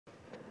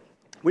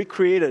we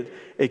created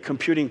a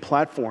computing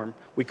platform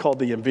we call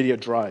the NVIDIA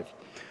Drive.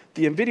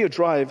 The NVIDIA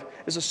Drive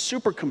is a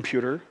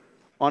supercomputer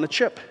on a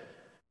chip.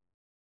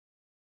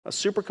 A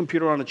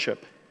supercomputer on a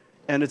chip.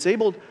 And it's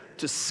able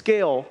to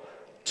scale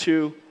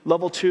to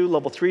level 2,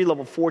 level 3,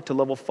 level 4, to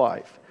level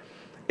 5.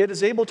 It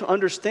is able to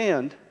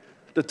understand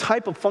the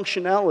type of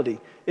functionality.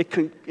 It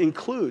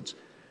includes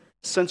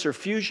sensor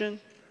fusion,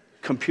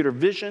 computer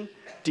vision,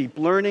 deep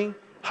learning,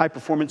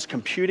 high-performance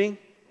computing,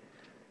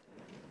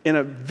 in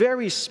a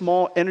very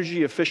small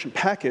energy-efficient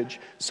package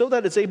so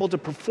that it's able to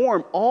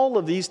perform all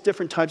of these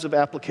different types of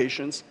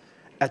applications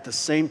at the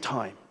same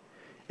time.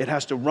 It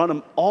has to run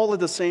them all at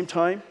the same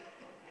time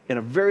in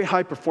a very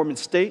high-performance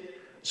state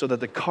so that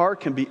the car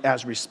can be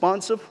as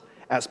responsive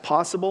as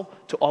possible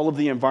to all of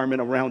the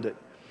environment around it.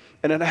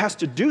 And it has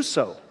to do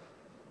so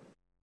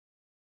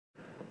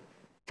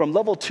from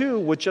level 2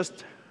 with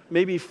just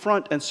maybe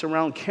front and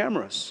surround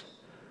cameras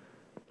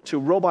to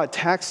robot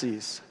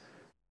taxis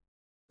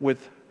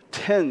with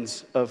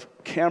tens of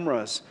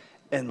cameras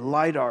and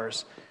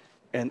LiDARs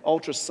and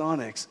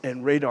ultrasonics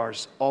and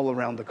radars all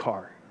around the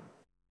car,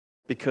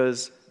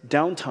 because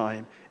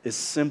downtime is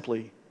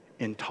simply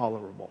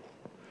intolerable.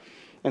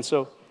 And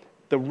so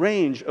the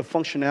range of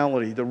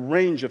functionality, the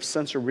range of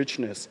sensor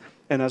richness,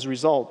 and as a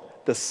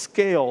result, the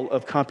scale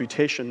of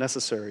computation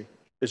necessary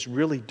is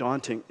really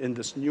daunting in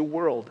this new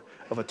world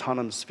of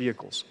autonomous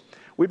vehicles.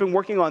 We've been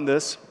working on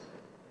this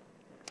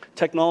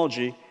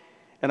technology,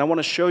 and I want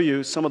to show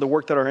you some of the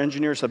work that our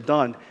engineers have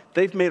done.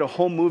 They've made a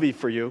whole movie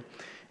for you,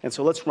 and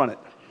so let's run it.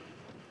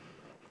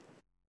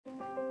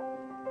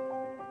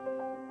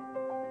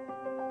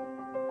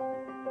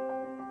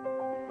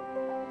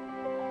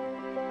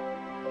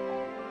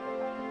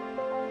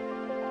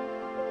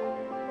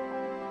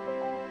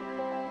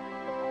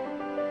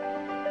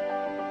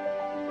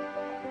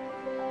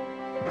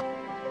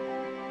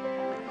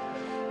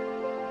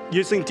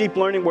 Using deep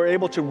learning, we're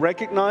able to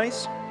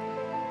recognize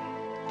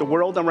the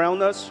world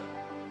around us.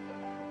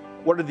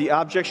 What are the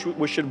objects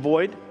we should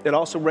avoid? It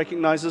also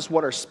recognizes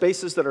what are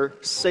spaces that are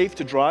safe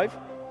to drive.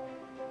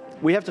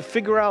 We have to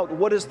figure out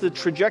what is the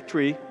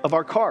trajectory of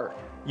our car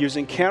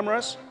using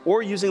cameras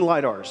or using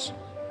LiDARs.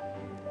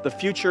 The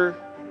future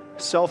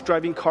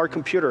self-driving car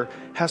computer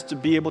has to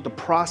be able to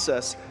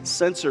process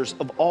sensors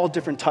of all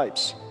different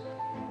types.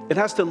 It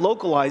has to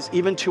localize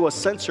even to a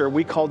sensor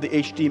we call the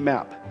HD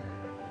map.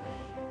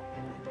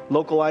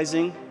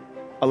 Localizing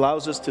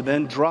allows us to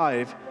then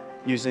drive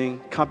using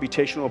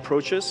computational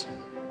approaches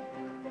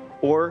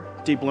or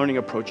deep learning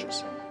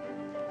approaches.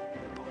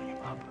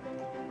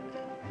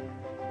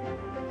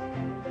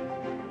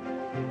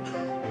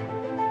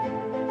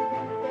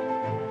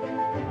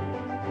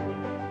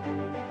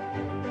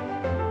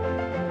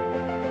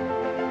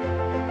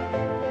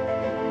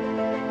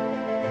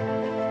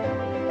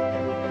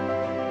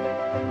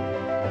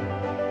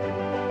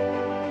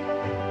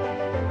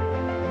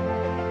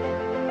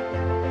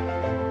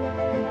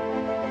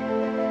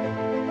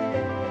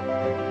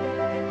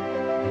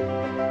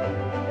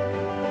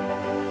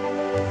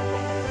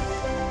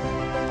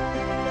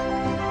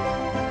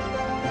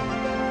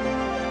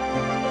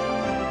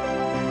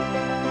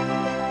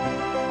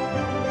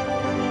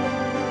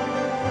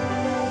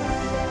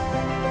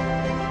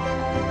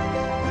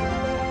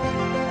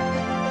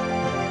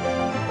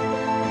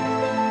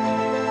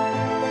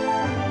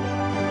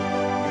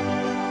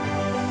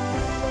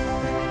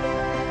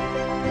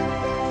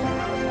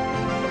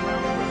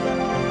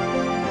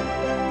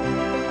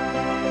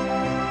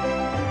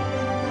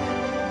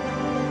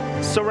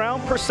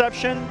 Surround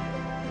perception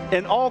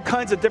in all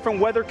kinds of different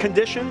weather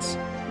conditions,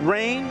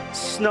 rain,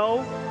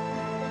 snow,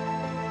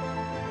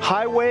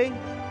 highway,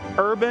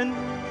 urban.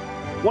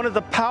 One of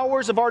the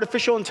powers of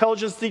artificial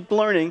intelligence deep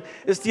learning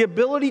is the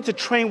ability to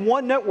train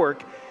one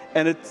network,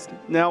 and it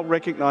now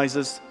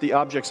recognizes the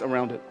objects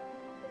around it.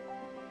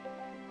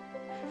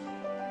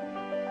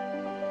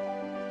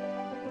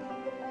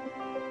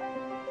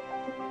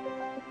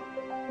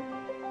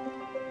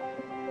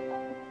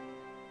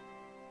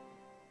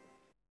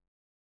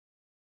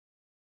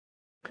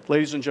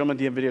 Ladies and gentlemen,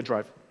 the NVIDIA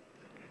Drive.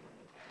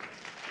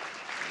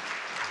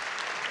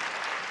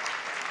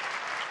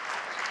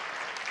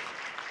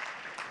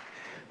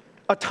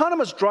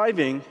 Autonomous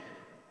driving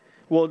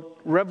will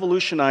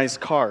revolutionize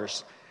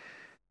cars,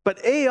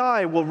 but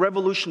AI will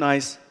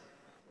revolutionize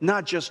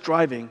not just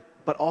driving,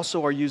 but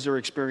also our user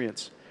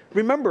experience.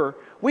 Remember,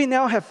 we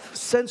now have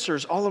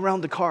sensors all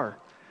around the car.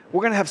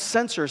 We're going to have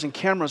sensors and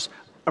cameras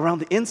around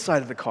the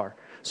inside of the car.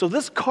 So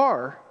this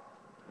car,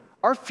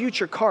 our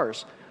future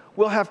cars,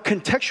 will have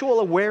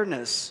contextual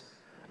awareness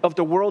of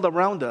the world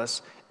around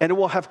us, and it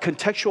will have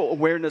contextual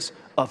awareness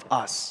of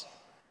us.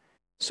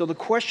 So the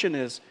question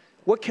is,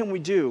 what can we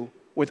do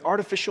with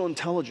artificial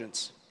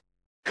intelligence,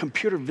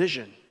 computer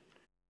vision,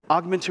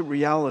 augmented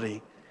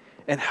reality,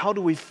 and how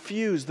do we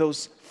fuse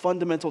those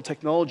fundamental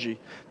technology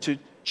to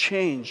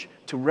change,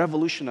 to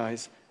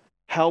revolutionize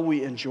how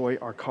we enjoy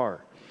our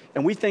car?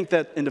 And we think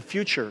that in the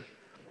future,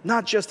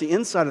 not just the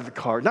inside of the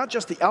car, not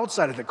just the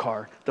outside of the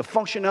car, the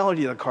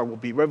functionality of the car will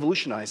be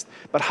revolutionized,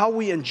 but how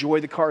we enjoy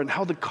the car and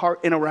how the car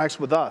interacts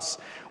with us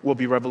will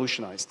be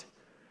revolutionized.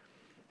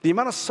 The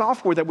amount of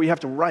software that we have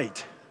to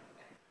write,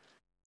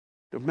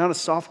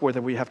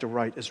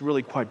 is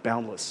really quite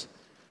boundless.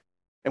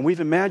 And we've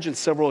imagined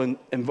several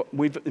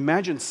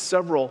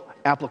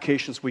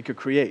applications we could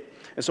create.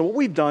 And so what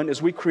we've done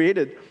is we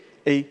created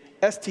a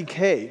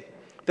SDK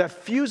that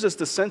fuses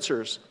the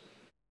sensors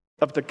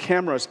of the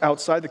cameras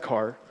outside the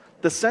car,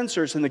 the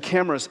sensors and the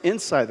cameras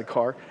inside the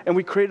car, and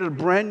we created a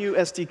brand new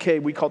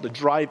SDK we call the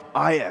Drive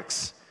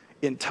IX,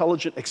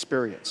 Intelligent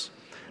Experience.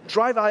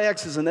 Drive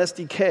IX is an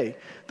SDK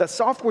that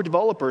software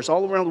developers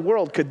all around the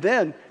world could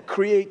then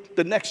create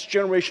the next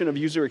generation of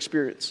user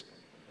experience.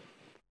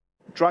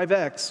 Drive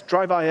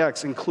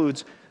IX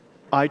includes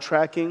eye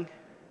tracking,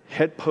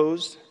 head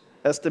pose,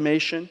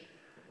 estimation,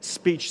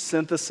 speech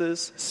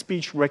synthesis,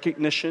 speech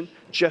recognition,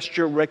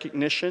 gesture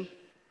recognition,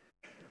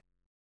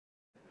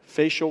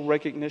 facial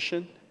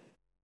recognition,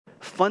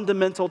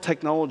 fundamental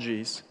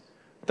technologies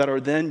that are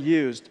then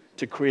used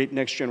to create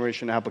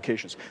next-generation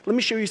applications. Let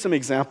me show you some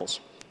examples.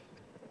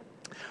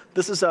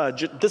 This is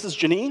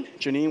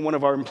Janine, one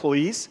of our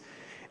employees.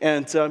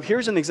 And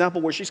here's an example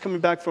where she's coming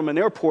back from an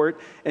airport,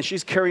 and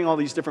she's carrying all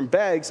these different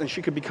bags, and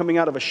she could be coming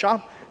out of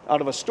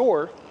a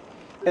store,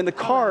 and the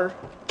car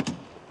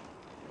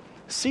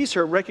sees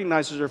her,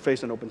 recognizes her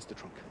face, and opens the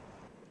trunk.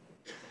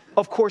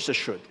 Of course it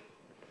should.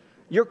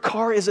 Your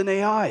car is an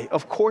AI.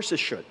 Of course it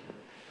should.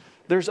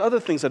 There's other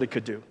things that it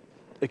could do.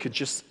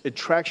 It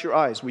tracks your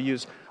eyes. We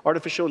use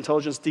artificial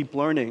intelligence, deep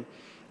learning,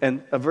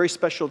 and a very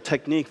special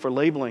technique for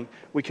labeling.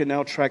 We can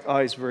now track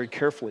eyes very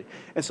carefully.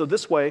 And so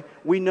this way,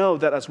 we know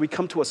that as we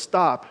come to a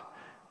stop,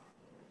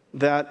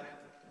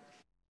 that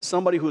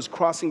somebody who's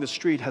crossing the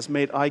street has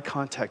made eye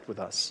contact with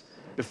us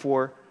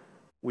before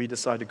we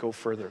decide to go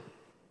further.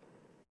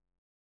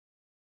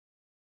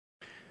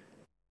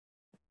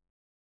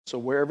 So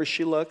wherever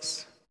she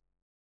looks,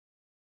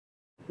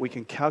 we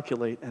can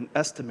calculate and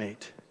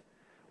estimate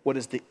what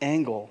is the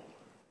angle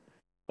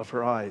of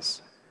her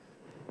eyes.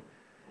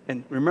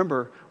 And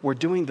remember, we're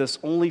doing this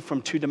only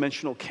from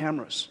two-dimensional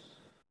cameras.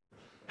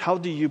 How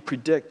do you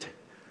predict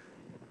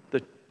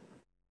the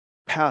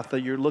path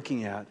that you're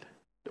looking at,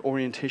 the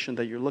orientation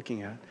that you're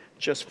looking at,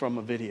 just from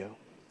a video?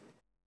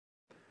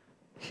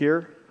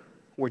 Here,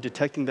 we're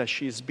detecting that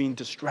she's being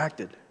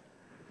distracted.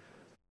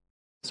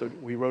 So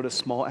we wrote a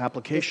small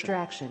application.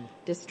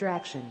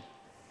 Distraction.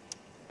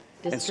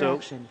 And so,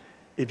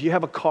 if you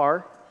have a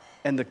car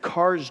and the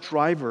car's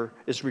driver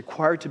is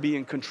required to be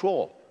in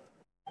control,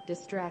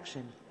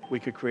 distraction,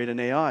 we could create an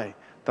AI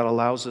that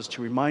allows us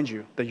to remind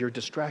you that you're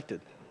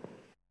distracted.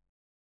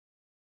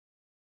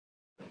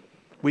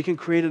 We can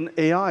create an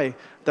AI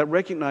that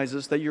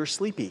recognizes that you're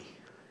sleepy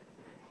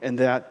and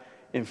that,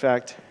 in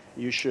fact,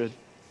 you should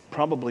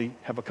probably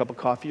have a cup of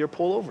coffee or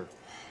pull over.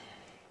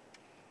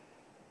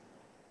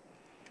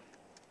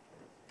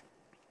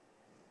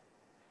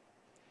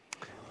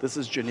 This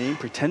is Janine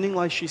pretending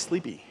like she's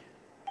sleepy.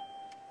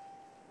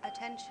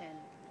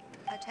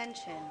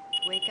 Attention,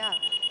 wake up.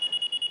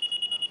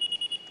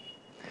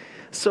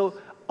 So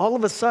all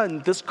of a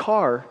sudden, this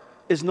car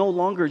is no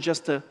longer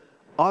just an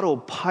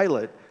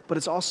autopilot, but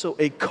it's also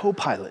a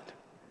co-pilot.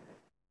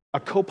 A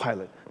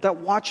co-pilot that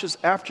watches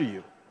after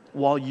you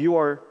while you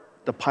are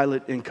the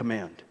pilot in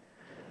command.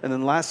 And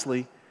then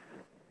lastly,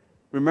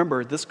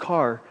 remember, this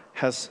car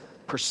has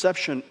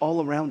perception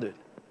all around it,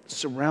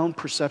 surround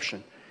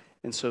perception.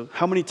 And so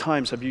how many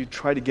times have you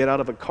tried to get out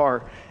of a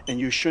car and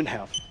you shouldn't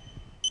have?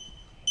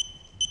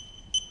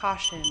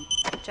 Caution,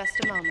 just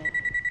a moment.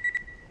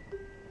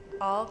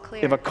 All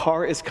clear. If a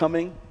car is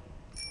coming,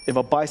 if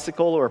a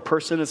bicycle or a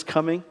person is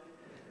coming,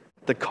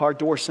 the car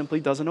door simply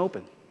doesn't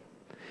open.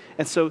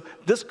 And so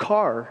this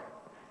car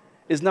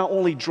is not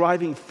only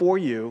driving for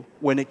you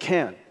when it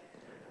can.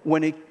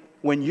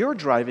 When you're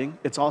driving,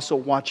 it's also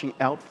watching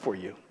out for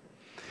you.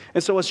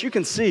 And so as you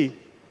can see,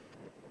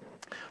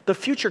 the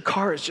future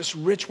car is just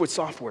rich with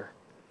software.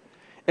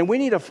 And we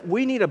need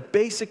a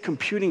basic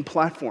computing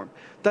platform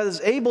that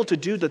is able to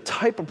do the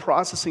type of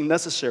processing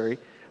necessary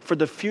for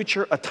the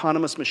future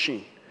autonomous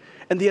machine.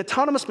 And the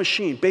autonomous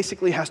machine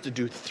basically has to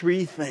do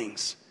three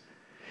things.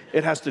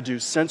 It has to do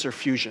sensor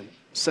fusion,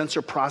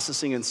 sensor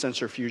processing and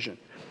sensor fusion.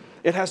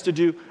 It has to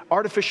do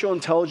artificial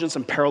intelligence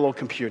and parallel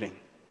computing.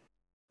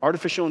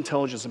 Artificial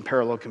intelligence and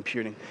parallel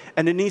computing.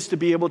 And it needs to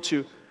be able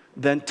to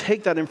then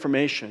take that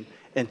information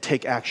and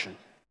take action.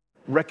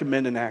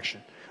 Recommend an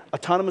action.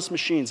 Autonomous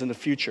machines in the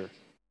future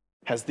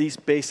has these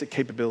basic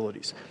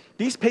capabilities.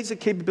 These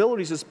basic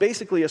capabilities is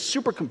basically a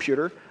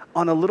supercomputer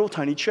on a little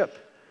tiny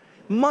chip.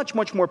 Much,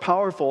 much more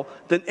powerful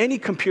than any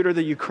computer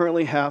that you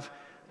currently have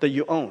that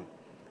you own.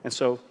 And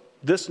so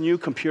this new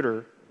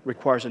computer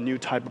requires a new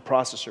type of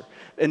processor.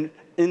 And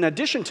in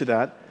addition to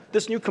that,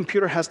 this new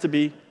computer has to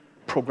be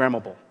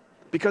programmable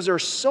because there are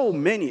so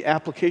many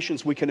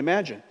applications we can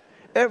imagine.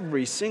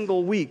 Every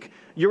single week,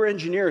 your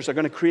engineers are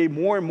going to create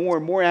more and more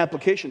and more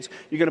applications.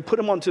 You're going to put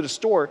them onto the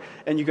store,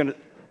 and you're going to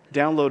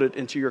download it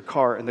into your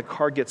car, and the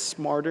car gets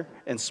smarter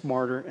and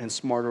smarter and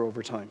smarter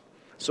over time.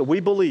 So we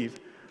believe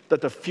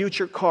that the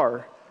future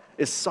car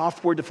is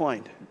software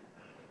defined.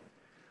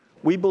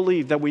 We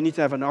believe that we need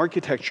to have an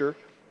architecture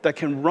that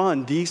can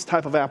run these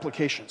type of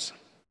applications.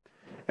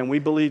 And we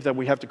believe that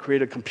we have to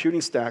create a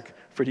computing stack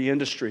for the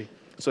industry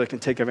so it can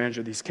take advantage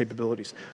of these capabilities.